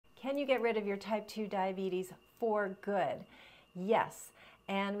Can you get rid of your type 2 diabetes for good? Yes.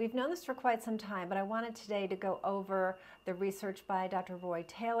 And we've known this for quite some time, but I wanted today to go over the research by Dr. Roy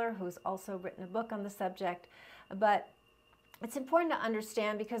Taylor, who's also written a book on the subject. But it's important to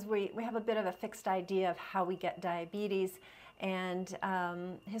understand because we have a bit of a fixed idea of how we get diabetes. And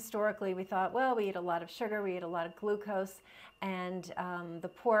historically we thought, well, we eat a lot of sugar, we eat a lot of glucose, and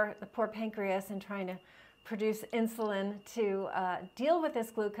the poor pancreas, in trying to produce insulin to deal with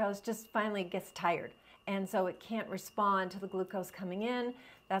this glucose, just finally gets tired. And so it can't respond to the glucose coming in.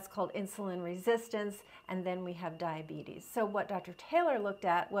 That's called insulin resistance, and then we have diabetes. So what Dr. Taylor looked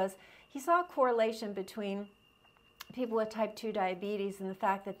at was he saw a correlation between people with type 2 diabetes and the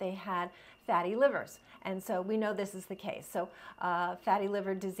fact that they had fatty livers. And so we know this is the case. So fatty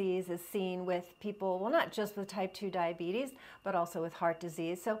liver disease is seen with people, well, not just with type 2 diabetes, but also with heart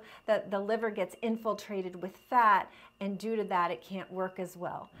disease. So the liver gets infiltrated with fat, and due to that, it can't work as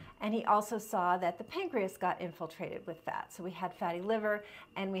well. And he also saw that the pancreas got infiltrated with fat. So we had fatty liver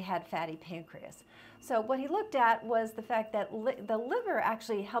and we had fatty pancreas. So what he looked at was the fact that the liver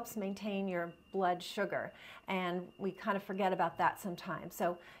actually helps maintain your blood sugar, and we kind of forget about that sometimes.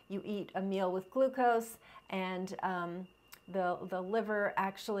 So you eat a meal with glucose, and the liver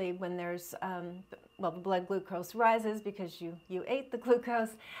actually, when there's, well, the blood glucose rises because you ate the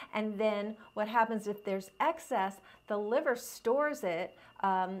glucose, and then what happens if there's excess, the liver stores it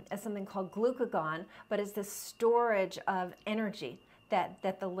as something called glucagon, but it's the storage of energy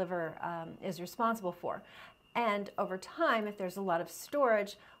that the liver is responsible for. And over time, if there's a lot of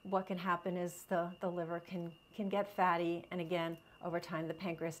storage, what can happen is the liver can get fatty, and again, over time the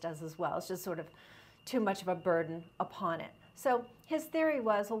pancreas does as well. It's just sort of too much of a burden upon it. So his theory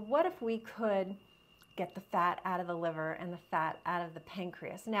was, well, what if we could get the fat out of the liver and the fat out of the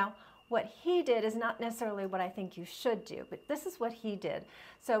pancreas? Now, what he did is not necessarily what I think you should do, but this is what he did.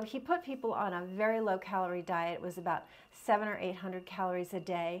 So he put people on a very low calorie diet. It was about 700 or 800 calories a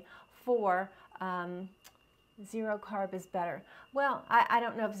day for zero carb is better. Well, I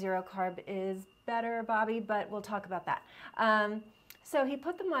don't know if zero carb is better, Bobby, but we'll talk about that. So he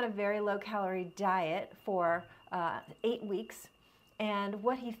put them on a very low calorie diet for 8 weeks. And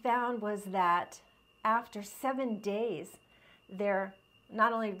what he found was that after 7 days,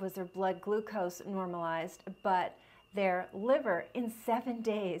 not only was their blood glucose normalized, but their liver in 7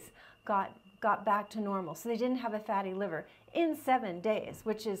 days got back to normal. So they didn't have a fatty liver in 7 days,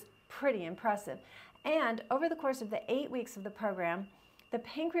 which is pretty impressive. And over the course of the 8 weeks of the program, the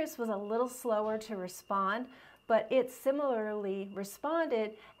pancreas was a little slower to respond, but it similarly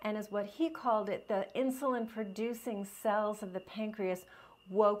responded, and as what he called it, the insulin-producing cells of the pancreas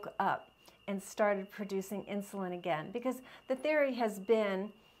woke up and started producing insulin again. Because the theory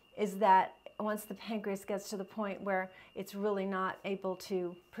is that once the pancreas gets to the point where it's really not able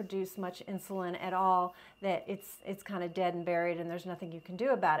to produce much insulin at all, that it's kind of dead and buried and there's nothing you can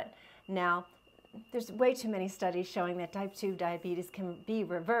do about it. Now, there's way too many studies showing that type 2 diabetes can be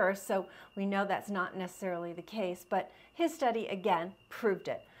reversed, so we know that's not necessarily the case, but his study, again, proved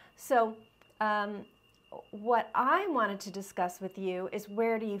it. So what I wanted to discuss with you is,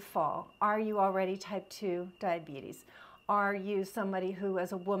 where do you fall? Are you already type 2 diabetes? Are you somebody who,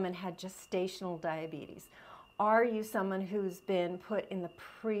 as a woman, had gestational diabetes? Are you someone who's been put in the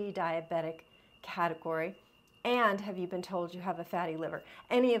pre-diabetic category? And have you been told you have a fatty liver?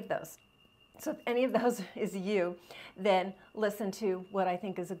 Any of those. So if any of those is you, then listen to what I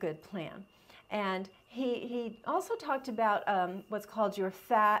think is a good plan. And he also talked about what's called your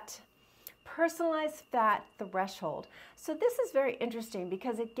personalized fat threshold. So this is very interesting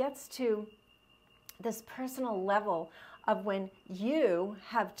because it gets to this personal level of when you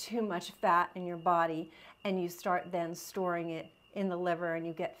have too much fat in your body and you start then storing it in the liver and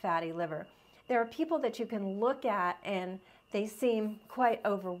you get fatty liver. There are people that you can look at and they seem quite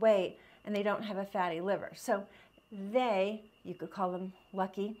overweight and they don't have a fatty liver. So you could call them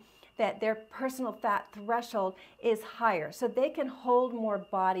lucky, that their personal fat threshold is higher. So they can hold more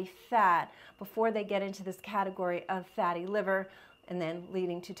body fat before they get into this category of fatty liver, and then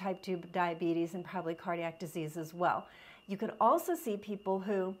leading to type 2 diabetes and probably cardiac disease as well. You can also see people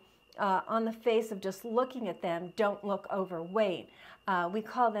who, on the face of just looking at them, don't look overweight. We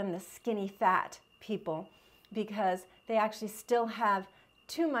call them the skinny fat people because they actually still have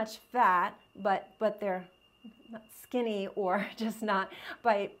too much fat, but they're not skinny, or just not,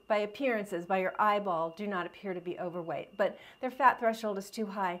 by appearances, by your eyeball, do not appear to be overweight. But their fat threshold is too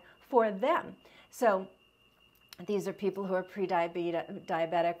high for them. So these are people who are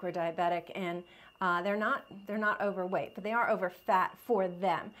pre-diabetic or diabetic, and they're not overweight, but they are over fat for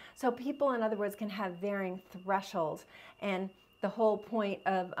them. So people, in other words, can have varying thresholds. And the whole point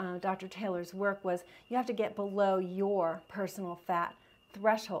of Dr. Taylor's work was you have to get below your personal fat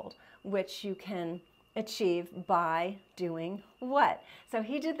threshold, which you can achieve by doing what? So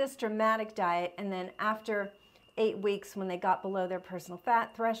he did this dramatic diet, and then after 8 weeks, when they got below their personal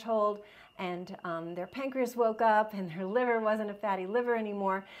fat threshold and their pancreas woke up and their liver wasn't a fatty liver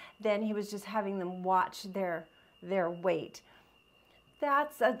anymore, then he was just having them watch their weight.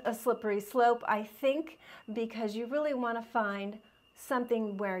 That's a slippery slope, I think, because you really want to find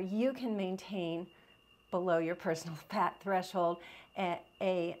something where you can maintain below your personal fat threshold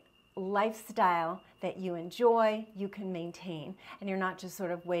a lifestyle that you enjoy, you can maintain, and you're not just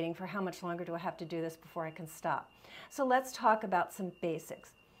sort of waiting for how much longer do I have to do this before I can stop. So let's talk about some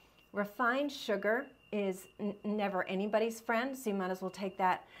basics. Refined sugar is never anybody's friend, so you might as well take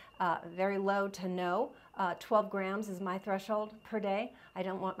that very low to no. 12 grams is my threshold per day. I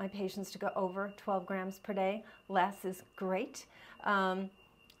don't want my patients to go over 12 grams per day. Less is great.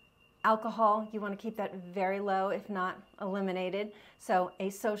 Alcohol, you want to keep that very low, if not eliminated. So a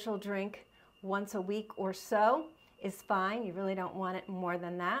social drink once a week or so is fine. You really don't want it more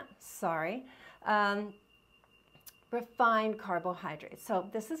than that. Sorry. Refined carbohydrates. So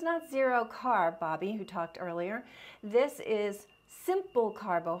this is not zero carb, Bobby, who talked earlier. This is simple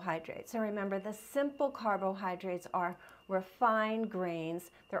carbohydrates. So remember, the simple carbohydrates are refined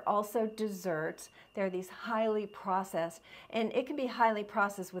grains. They're also desserts. They're these highly processed, and it can be highly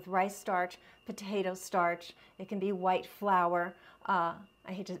processed with rice starch, potato starch. It can be white flour. I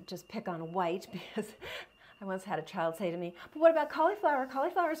hate to just pick on white because I once had a child say to me, but what about cauliflower?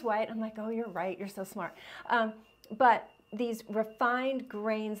 Cauliflower's white. I'm like, oh, you're right. You're so smart. But these refined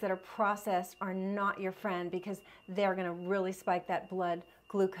grains that are processed are not your friend because they're going to really spike that blood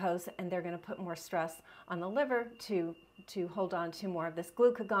glucose, and they're going to put more stress on the liver to hold on to more of this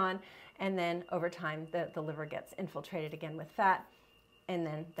glucagon, and then over time the liver gets infiltrated again with fat, and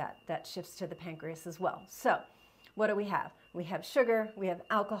then that shifts to the pancreas as well. So what do we have? We have sugar, we have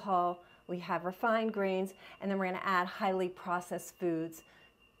alcohol, we have refined grains, and then we're going to add highly processed foods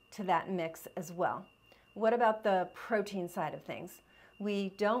to that mix as well. What about the protein side of things?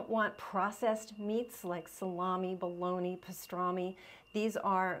 We don't want processed meats like salami, bologna, pastrami. These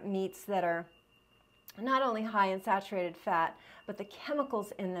are meats that are not only high in saturated fat, but the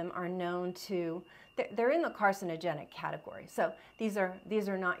chemicals in them are known to, they're in the carcinogenic category. So these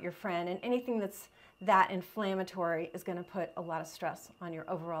are not your friend, and anything that's that inflammatory is going to put a lot of stress on your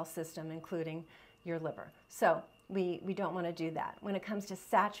overall system, including your liver. So we don't want to do that. When it comes to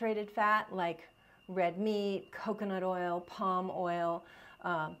saturated fat, like red meat, coconut oil, palm oil,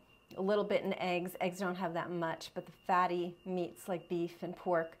 a little bit in eggs. Eggs don't have that much, but the fatty meats like beef and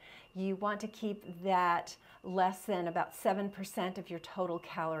pork, you want to keep that less than about 7% of your total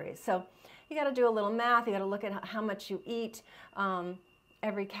calories. So you got to do a little math. You got to look at how much you eat.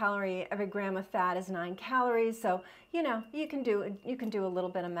 Every gram of fat is 9 calories. So, you know, you can do a little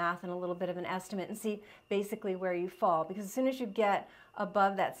bit of math and a little bit of an estimate and see basically where you fall. Because as soon as you get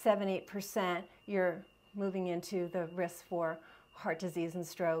above that 7-8%, you're moving into the risk for heart disease and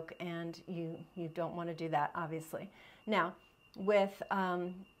stroke, and you don't want to do that, obviously. Now, with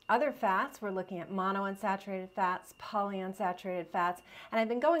other fats, we're looking at monounsaturated fats, polyunsaturated fats, and I've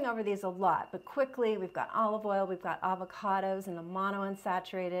been going over these a lot, but quickly, we've got olive oil, we've got avocados in the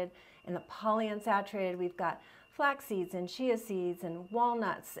monounsaturated. In the polyunsaturated, we've got flax seeds and chia seeds and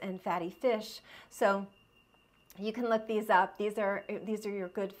walnuts and fatty fish. So you can look these up. These are your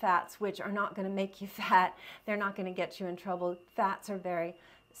good fats, which are not going to make you fat. They're not going to get you in trouble. Fats are very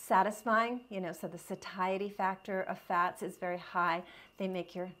satisfying, you know, so the satiety factor of fats is very high. They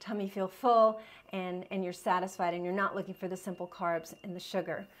make your tummy feel full, and you're satisfied, and you're not looking for the simple carbs and the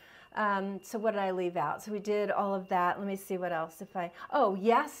sugar. So what did I leave out? So we did all of that. Let me see what else. Oh,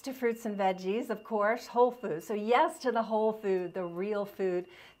 yes to fruits and veggies, of course, whole food. So yes to the whole food, the real food,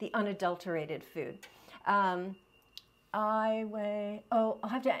 the unadulterated food. I'll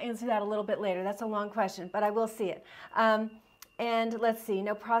have to answer that a little bit later. That's a long question, but I will see it. And let's see,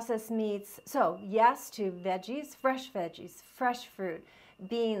 no processed meats. So yes to veggies, fresh fruit,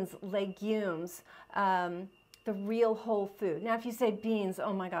 beans, legumes, the real whole food. Now, if you say beans,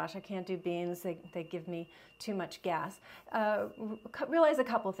 oh my gosh, I can't do beans. They give me too much gas. Realize a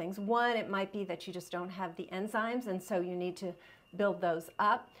couple things. One, it might be that you just don't have the enzymes, and so you need to build those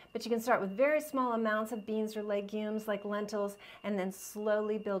up. But you can start with very small amounts of beans or legumes like lentils, and then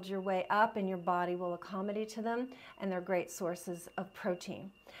slowly build your way up, and your body will accommodate to them, and they're great sources of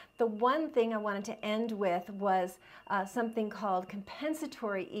protein. The one thing I wanted to end with was something called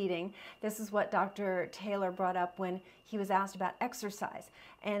compensatory eating. This is what Dr. Taylor brought up when he was asked about exercise.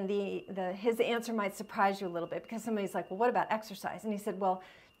 And his answer might surprise you a little bit, because somebody's like, well, what about exercise? And he said, well,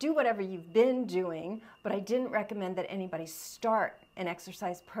 do whatever you've been doing, but I didn't recommend that anybody start an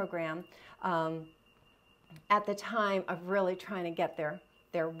exercise program at the time of really trying to get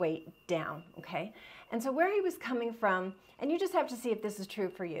their weight down, okay? And so where he was coming from, and you just have to see if this is true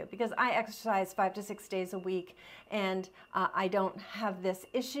for you, because I exercise 5 to 6 days a week, and I don't have this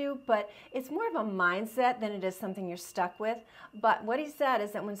issue, but it's more of a mindset than it is something you're stuck with. But what he said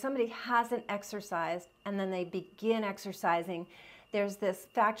is that when somebody hasn't exercised and then they begin exercising, there's this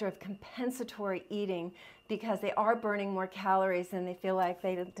factor of compensatory eating, because they are burning more calories and they feel like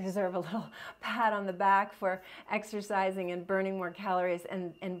they deserve a little pat on the back for exercising and burning more calories,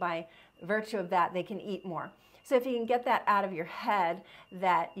 and by virtue of that, they can eat more. So if you can get that out of your head,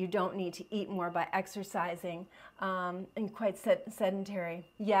 that you don't need to eat more by exercising, and quite sedentary.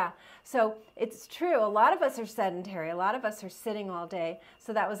 Yeah, so it's true. A lot of us are sedentary. A lot of us are sitting all day.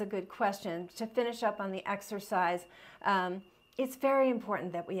 So that was a good question. To finish up on the exercise, it's very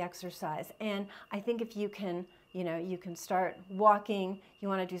important that we exercise. And I think if you can, you can start walking. You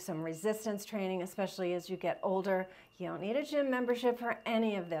want to do some resistance training, especially as you get older. You don't need a gym membership for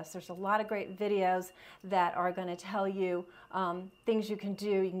any of this. There's a lot of great videos that are going to tell you things you can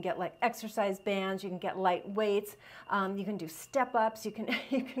do. You can get like exercise bands. You can get light weights. You can do step-ups. You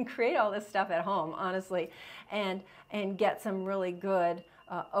can create all this stuff at home, honestly, and get some really good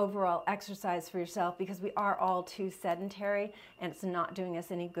overall exercise for yourself, because we are all too sedentary and it's not doing us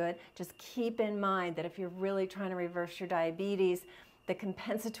any good. Just keep in mind that if you're really trying to reverse your diabetes, the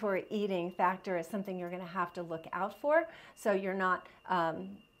compensatory eating factor is something you're going to have to look out for, so you're not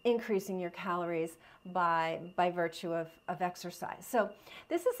increasing your calories by virtue of exercise. So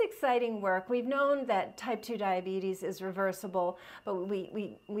this is exciting work. We've known that type 2 diabetes is reversible, but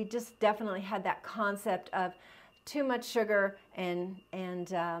we just definitely had that concept of too much sugar, and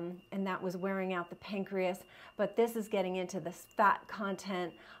that was wearing out the pancreas. But this is getting into this fat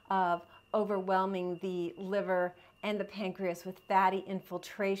content of overwhelming the liver and the pancreas with fatty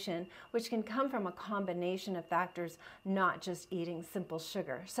infiltration, which can come from a combination of factors, not just eating simple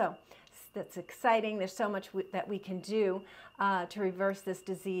sugar. So that's exciting. There's so much that we can do to reverse this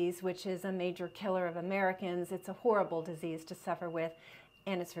disease, which is a major killer of Americans. It's a horrible disease to suffer with,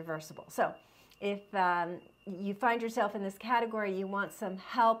 and it's reversible. So if you find yourself in this category, you want some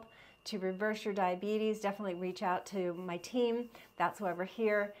help to reverse your diabetes, definitely reach out to my team. That's why we're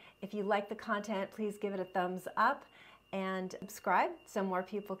here. If you like the content, please give it a thumbs up and subscribe so more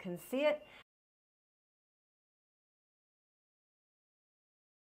people can see it.